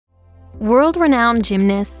World-renowned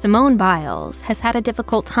gymnast Simone Biles has had a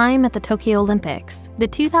difficult time at the Tokyo Olympics. The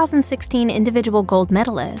 2016 individual gold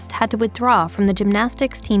medalist had to withdraw from the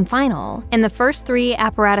gymnastics team final and the first 3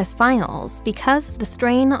 apparatus finals because of the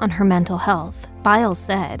strain on her mental health. Biles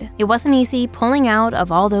said, "It wasn't easy pulling out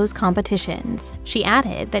of all those competitions." She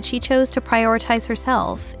added that she chose to prioritize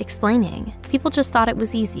herself, explaining, "People just thought it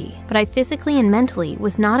was easy, but I physically and mentally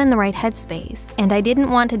was not in the right headspace, and I didn't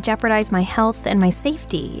want to jeopardize my health and my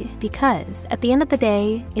safety because, at the end of the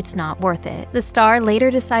day, it's not worth it." The star later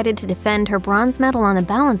decided to defend her bronze medal on the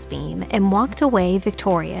balance beam and walked away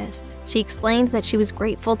victorious. She explained that she was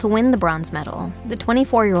grateful to win the bronze medal. The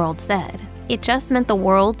 24-year-old said, "It just meant the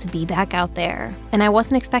world to be back out there, and I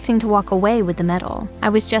wasn't expecting to walk away with the medal. I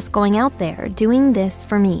was just going out there doing this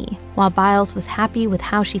for me." While Biles was happy with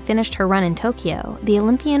how she finished her run in Tokyo, the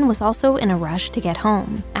Olympian was also in a rush to get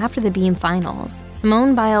home. After the beam finals,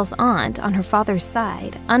 Simone Biles' aunt on her father's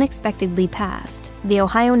side unexpectedly passed. The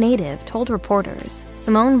Ohio native told reporters.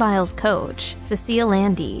 Simone Biles' coach, Cecile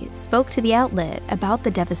Landy, spoke to the outlet about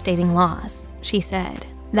the devastating loss. She said,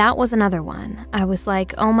 "That was another one. I was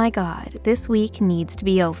like, oh my God, this week needs to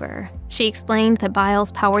be over." She explained that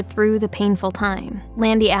Biles powered through the painful time.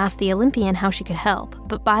 Landy asked the Olympian how she could help,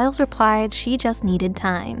 but Biles replied she just needed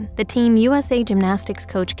time. The Team USA gymnastics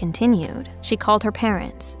coach continued. She called her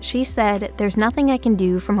parents. She said, "There's nothing I can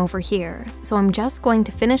do from over here, so I'm just going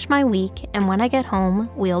to finish my week, and when I get home,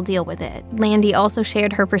 we'll deal with it." Landy also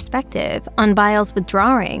shared her perspective on Biles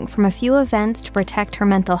withdrawing from a few events to protect her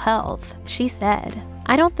mental health. She said,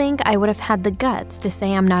 "I don't think I would have had the guts to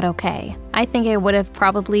say I'm not okay. I think I would have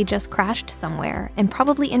probably just crashed somewhere and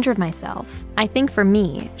probably injured myself. I think for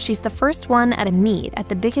me, she's the first one at a meet at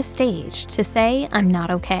the biggest stage to say I'm not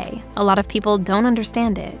okay. A lot of people don't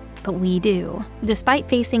understand it, but we do." Despite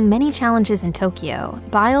facing many challenges in Tokyo,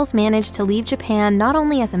 Biles managed to leave Japan not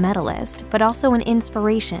only as a medalist, but also an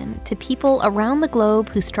inspiration to people around the globe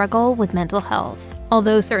who struggle with mental health.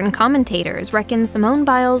 Although certain commentators reckon Simone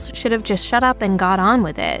Biles should have just shut up and got on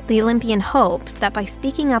with it, the Olympian hopes that by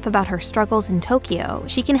speaking up about her struggles in Tokyo,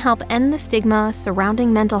 she can help end the stigma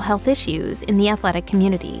surrounding mental health issues in the athletic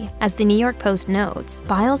community. As the New York Post notes,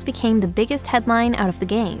 Biles became the biggest headline out of the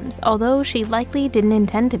Games, although she likely didn't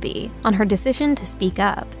intend to be. On her decision to speak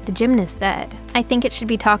up, the gymnast said, "I think it should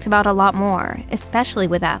be talked about a lot more, especially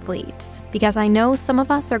with athletes, because I know some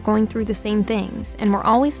of us are going through the same things, and we're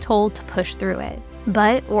always told to push through it.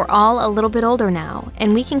 But we're all a little bit older now,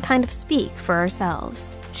 and we can kind of speak for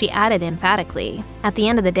ourselves." She added emphatically, "At the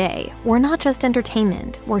end of the day, we're not just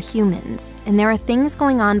entertainment, we're humans, and there are things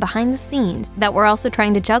going on behind the scenes that we're also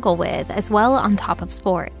trying to juggle with as well on top of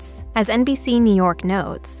sports." As NBC New York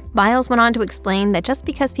notes, Biles went on to explain that just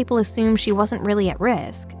because people assume she wasn't really at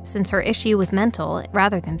risk, since her issue was mental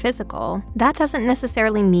rather than physical, that doesn't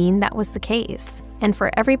necessarily mean that was the case. And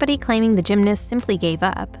for everybody claiming the gymnast simply gave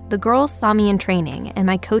up, the girls saw me in training and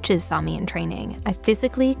my coaches saw me in training. I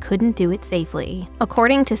physically couldn't do it safely.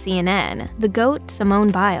 According to CNN, the GOAT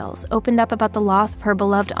Simone Biles opened up about the loss of her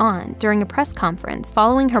beloved aunt during a press conference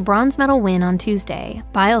following her bronze medal win on Tuesday.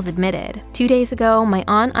 Biles admitted, "2 days ago, my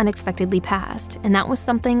aunt unexpectedly passed, and that was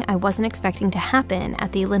something I wasn't expecting to happen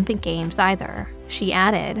at the Olympic Games either." She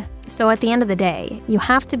added, "So at the end of the day, you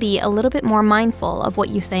have to be a little bit more mindful of what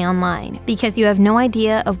you say online, because you have no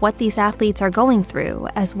idea of what these athletes are going through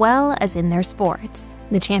as well as in their sports."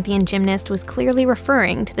 The champion gymnast was clearly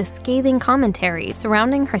referring to the scathing commentary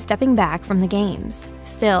surrounding her stepping back from the Games.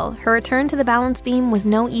 Still, her return to the balance beam was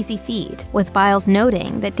no easy feat, with Biles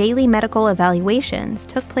noting that daily medical evaluations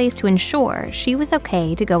took place to ensure she was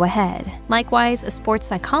okay to go ahead. Likewise, a sports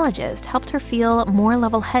psychologist helped her feel more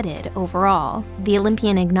level-headed overall. The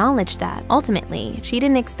Olympian acknowledged that, ultimately, she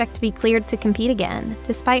didn't expect to be cleared to compete again,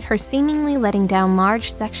 despite her seemingly letting down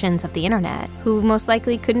large sections of the internet, who most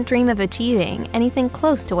likely couldn't dream of achieving anything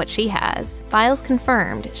close to what she has. Biles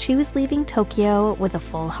confirmed she was leaving Tokyo with a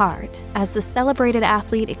full heart. As the celebrated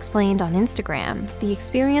athlete explained on Instagram, the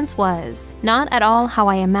experience was not at all how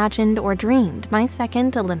I imagined or dreamed my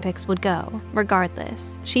second Olympics would go.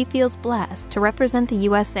 Regardless, she feels blessed to represent the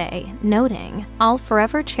USA, noting, "I'll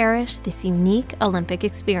forever cherish this unique Olympic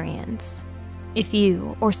experience." If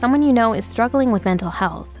you or someone you know is struggling with mental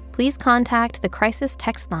health, please contact the crisis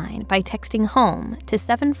text line by texting HOME to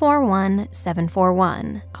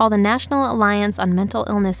 741-741. Call the National Alliance on Mental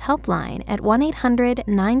Illness helpline at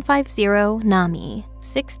 1-800-950-NAMI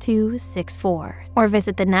 6264 or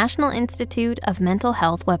visit the National Institute of Mental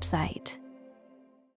Health website.